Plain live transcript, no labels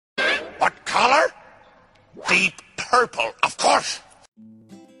color? Deep purple, of course.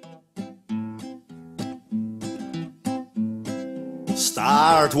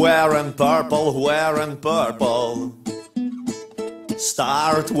 Start wearing purple, wearing purple.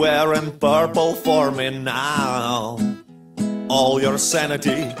 Start wearing purple for me now. All your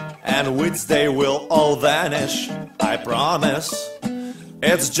sanity and wits, they will all vanish, I promise.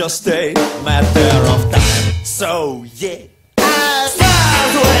 It's just a matter of time. So yeah,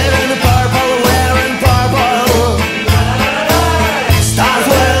 start wearing purple, wearing purple. Start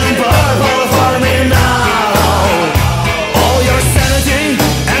wearing purple for me now. All your sanity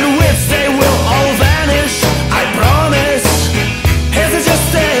and wits, they will all vanish, I promise. It's just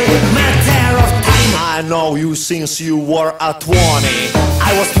a matter of time. I know you since you were a 20.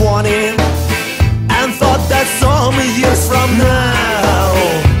 I was 20 and thought that some years from now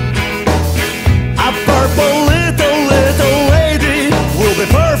a purple little lady will be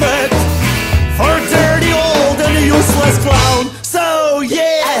perfect for dirty old and useless clown. So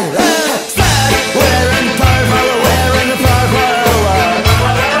yeah, start wearing purple, wearing purple.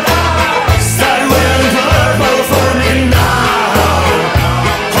 Start wearing purple for me now.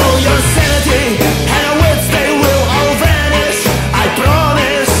 All your sanity and wits, they will all vanish, I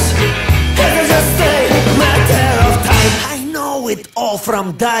promise. It's just a matter of time. I know it all from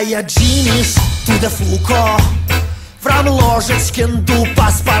Diogenes to the Foucault, from Ложечкин to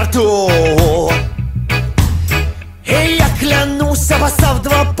паспорту. И я клянусь, обоссав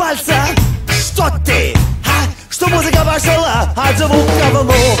два пальца, что ты, что музыка пошла от звука в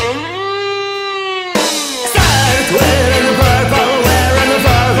уму. Start wearing purple, wearing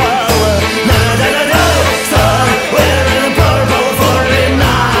purple. Na-na-na-na. Start wearing purple for me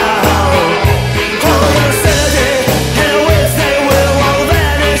now. All your sanity and wits, they will all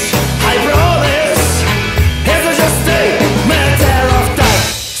vanish, I promise. It's just a matter of time.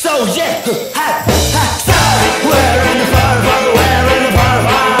 So yeah, start wearing purple, wearing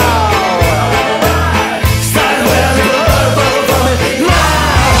purple. Start wearing purple for me now.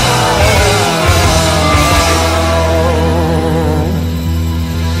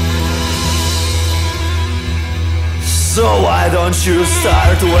 So why don't you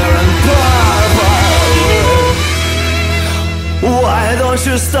start wearing purple? Why don't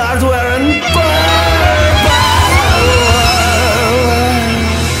you start wearing purple?